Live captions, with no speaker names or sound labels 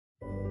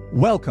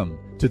Welcome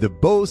to the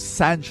Bo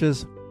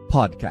Sanchez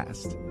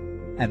podcast.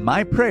 And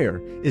my prayer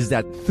is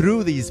that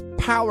through these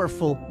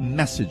powerful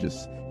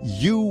messages,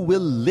 you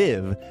will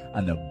live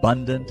an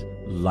abundant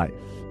life.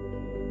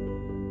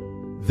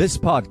 This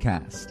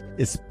podcast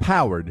is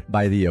powered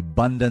by the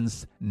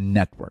Abundance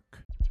Network.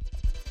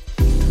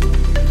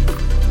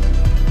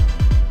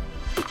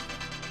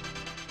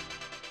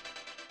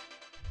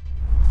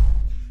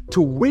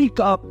 To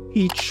wake up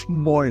each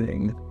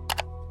morning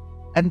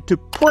and to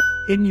put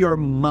in your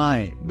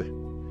mind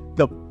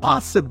the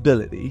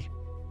possibility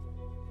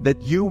that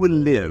you will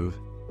live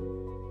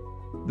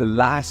the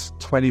last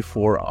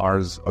 24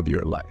 hours of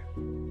your life.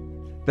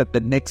 That the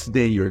next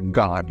day you're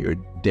gone, you're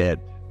dead.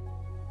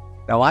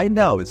 Now I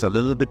know it's a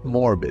little bit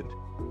morbid,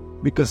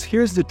 because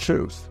here's the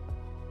truth.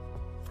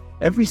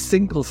 Every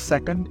single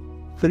second,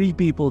 3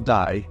 people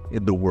die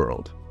in the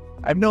world.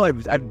 I know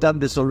I've done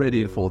this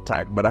already in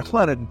FULLTANK, but I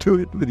want to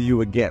do it with you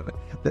again.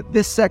 That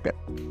this second,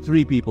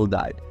 3 people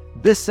died.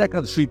 This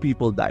second, 3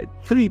 people died.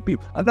 3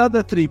 people,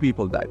 another 3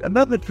 people died.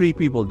 Another 3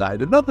 people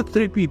died. Another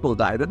 3 people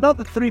died.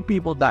 Another 3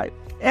 people died.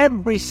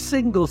 Every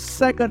single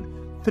second,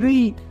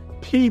 3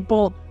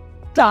 people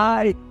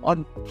die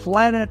on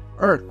planet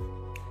Earth.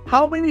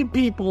 How many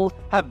people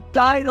have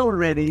died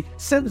already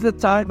since the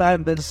time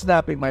I've been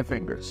snapping my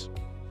fingers?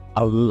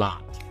 A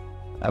lot.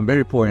 I'm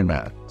very poor in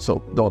math,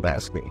 so don't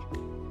ask me.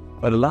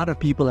 But a lot of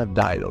people have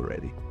died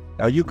already.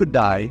 Now you could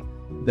die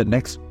the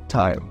next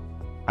time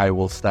I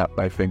will snap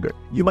my finger.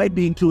 You might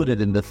be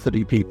included in the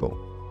 3 people.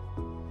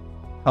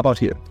 How about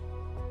here?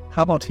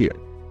 How about here?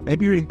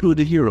 Maybe you're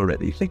included here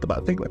already. Think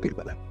about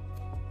it.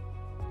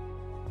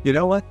 You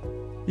know what?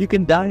 You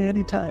can die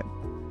anytime.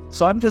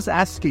 So I'm just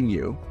asking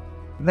you,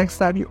 next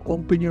time you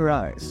open your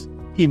eyes,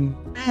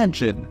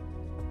 imagine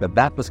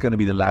that was going to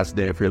be the last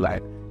day of your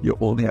life. You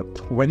only have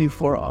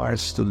 24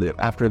 hours to live.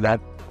 After that,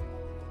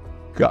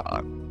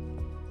 gone.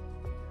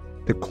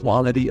 The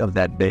quality of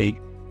that day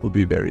will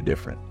be very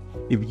different.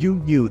 If you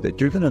knew that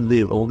you're going to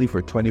live only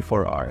for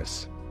 24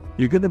 hours,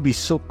 you're going to be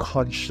so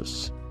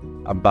conscious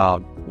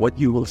about what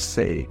you will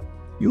say.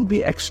 You'll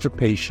be extra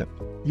patient.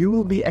 You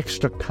will be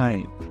extra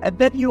kind. And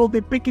then you will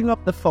be picking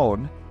up the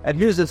phone. And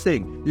here's the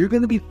thing. You're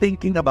going to be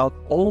thinking about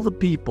all the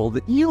people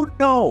that you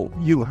know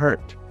you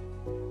hurt.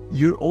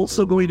 You're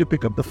also going to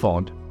pick up the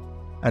phone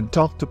and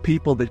talk to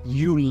people that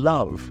you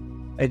love.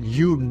 And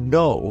you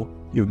know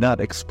you've not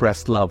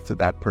expressed love to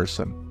that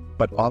person.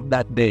 But on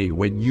that day,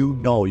 when you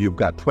know you've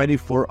got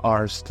 24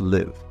 hours to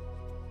live,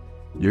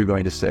 you're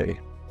going to say,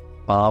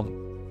 Mom,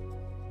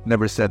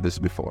 never said this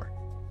before,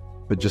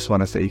 but just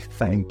want to say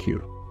thank you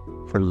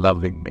for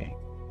loving me.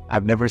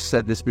 I've never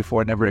said this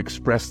before, never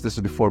expressed this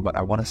before, but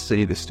I want to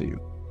say this to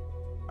you.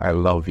 I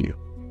love you.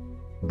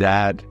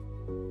 Dad,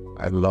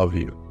 I love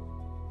you.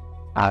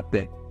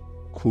 Ate,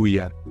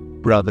 kuya,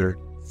 brother,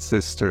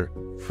 sister,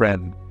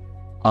 friend,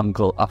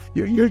 uncle,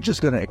 you're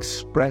just going to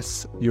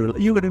express, you're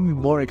going to be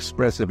more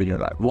expressive in your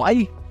life.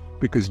 Why?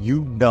 Because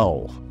you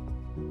know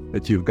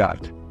that you've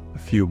got a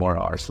few more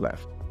hours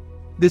left.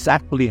 This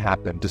actually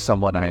happened to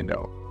someone I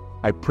know.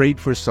 I prayed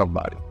for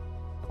somebody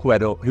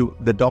who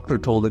the doctor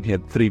told him he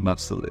had 3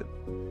 months to live.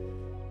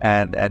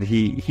 And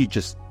he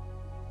just,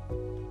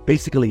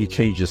 basically he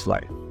changed his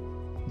life.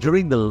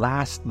 During the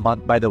last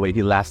month, by the way,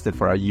 he lasted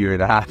for a year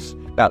and a half,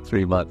 about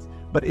 3 months.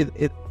 But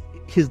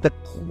the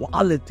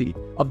quality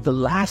of the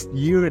last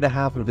year and a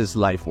half of his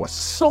life was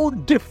so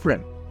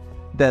different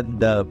than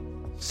the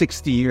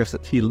 60 years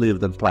that he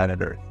lived on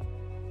planet Earth.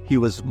 He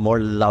was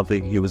more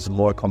loving, he was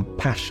more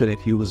compassionate,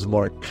 he was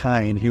more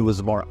kind, he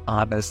was more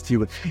honest.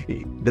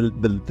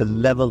 The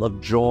level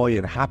of joy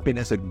and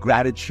happiness and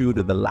gratitude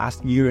in the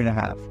last year and a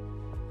half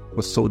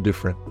was so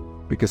different,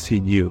 because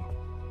he knew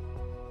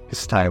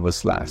his time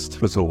was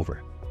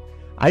over.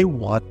 I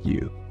want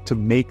you to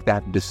make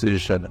that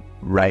decision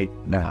right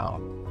now,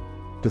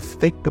 to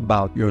think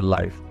about your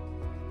life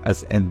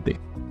as ending,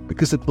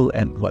 because it will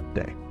end what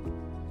day?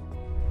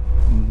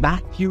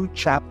 Matthew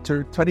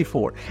chapter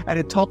 24. And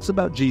it talks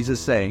about Jesus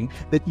saying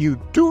that you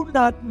do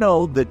not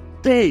know the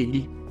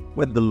day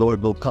when the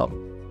Lord will come.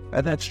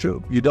 And that's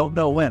true. You don't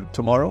know when.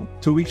 Tomorrow,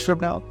 2 weeks from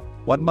now,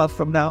 1 month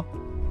from now,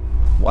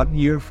 1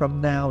 year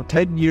from now,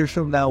 10 years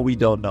from now, we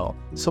don't know.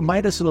 So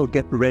might as well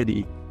get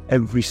ready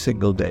every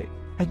single day.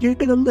 And you're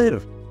going to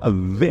live a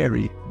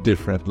very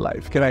different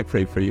life. Can I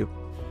pray for you?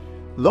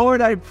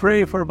 Lord, I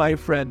pray for my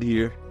friend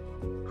here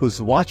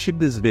who's watching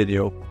this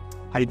video.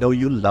 I know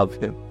you love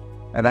him.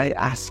 And I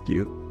ask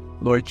you,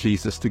 Lord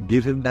Jesus, to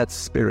give him that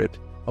spirit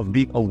of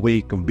being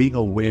awake, of being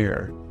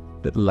aware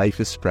that life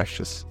is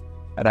precious.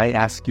 And I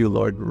ask you,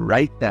 Lord,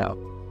 right now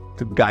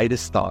to guide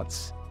his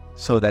thoughts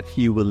so that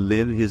he will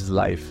live his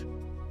life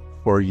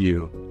for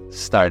you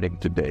starting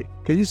today.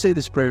 Can you say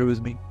this prayer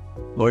with me?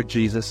 Lord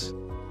Jesus,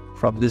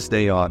 from this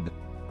day on,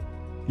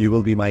 you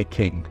will be my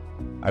king.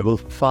 I will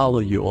follow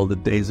you all the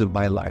days of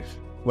my life,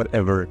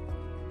 whatever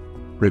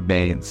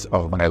remains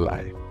of my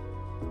life.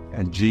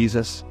 And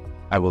Jesus,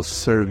 I will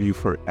serve you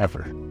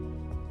forever.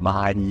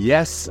 My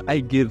yes, I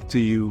give to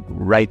you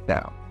right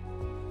now.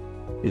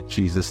 In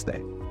Jesus'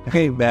 name.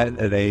 Amen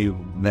and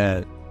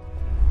amen.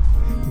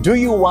 Do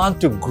you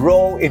want to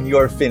grow in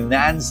your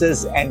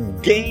finances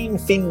and gain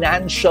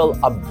financial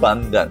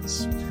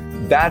abundance?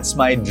 That's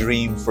my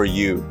dream for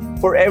you.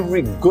 For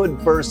every good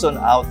person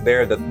out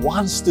there that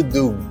wants to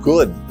do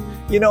good.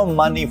 You know,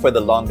 money for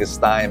the longest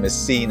time is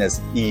seen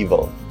as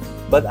evil.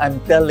 But I'm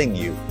telling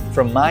you,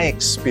 from my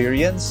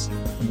experience,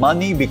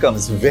 money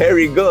becomes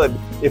very good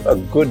if a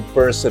good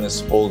person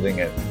is holding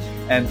it.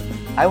 And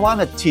I want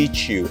to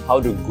teach you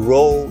how to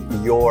grow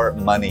your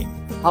money,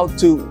 how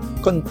to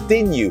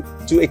continue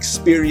to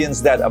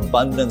experience that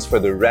abundance for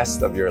the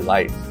rest of your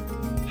life.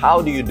 How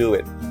do you do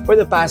it? For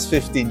the past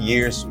 15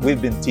 years,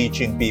 we've been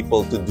teaching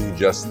people to do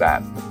just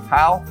that.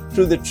 How?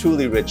 Through the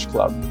Truly Rich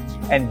Club.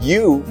 And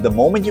you, the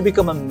moment you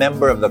become a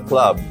member of the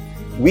club,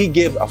 we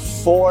give a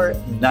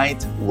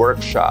 4-night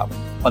workshop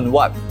on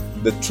what?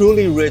 The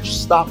Truly Rich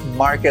Stock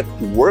Market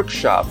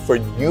Workshop for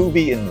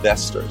newbie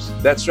investors.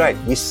 That's right,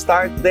 we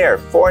start there,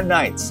 4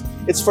 nights.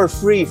 It's for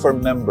free for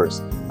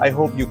members. I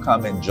hope you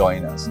come and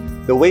join us.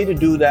 The way to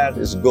do that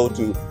is go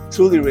to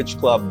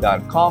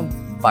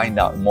trulyrichclub.com, find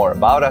out more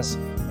about us,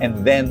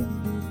 and then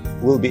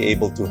we'll be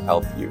able to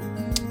help you.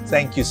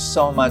 Thank you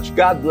so much.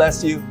 God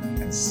bless you,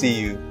 and see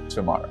you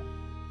tomorrow.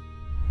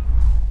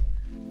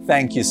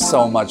 Thank you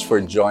so much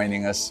for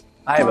joining us.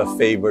 I have a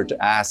favor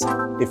to ask.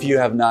 If you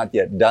have not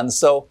yet done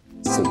so,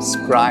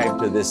 subscribe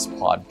to this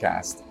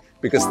podcast,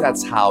 because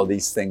that's how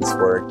these things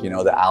work, you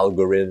know, the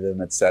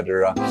algorithm,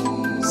 etc.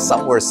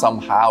 Somewhere,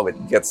 somehow,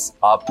 it gets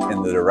up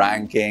in the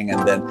ranking,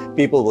 and then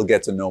people will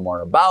get to know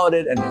more about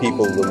it, and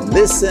people will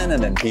listen,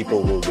 and then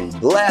people will be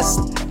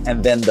blessed,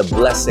 and then the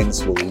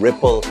blessings will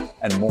ripple,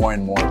 and more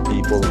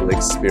people will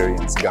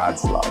experience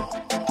God's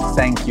love.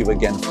 Thank you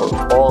again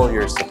for all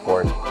your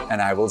support,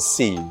 and I will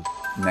see you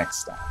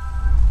next time.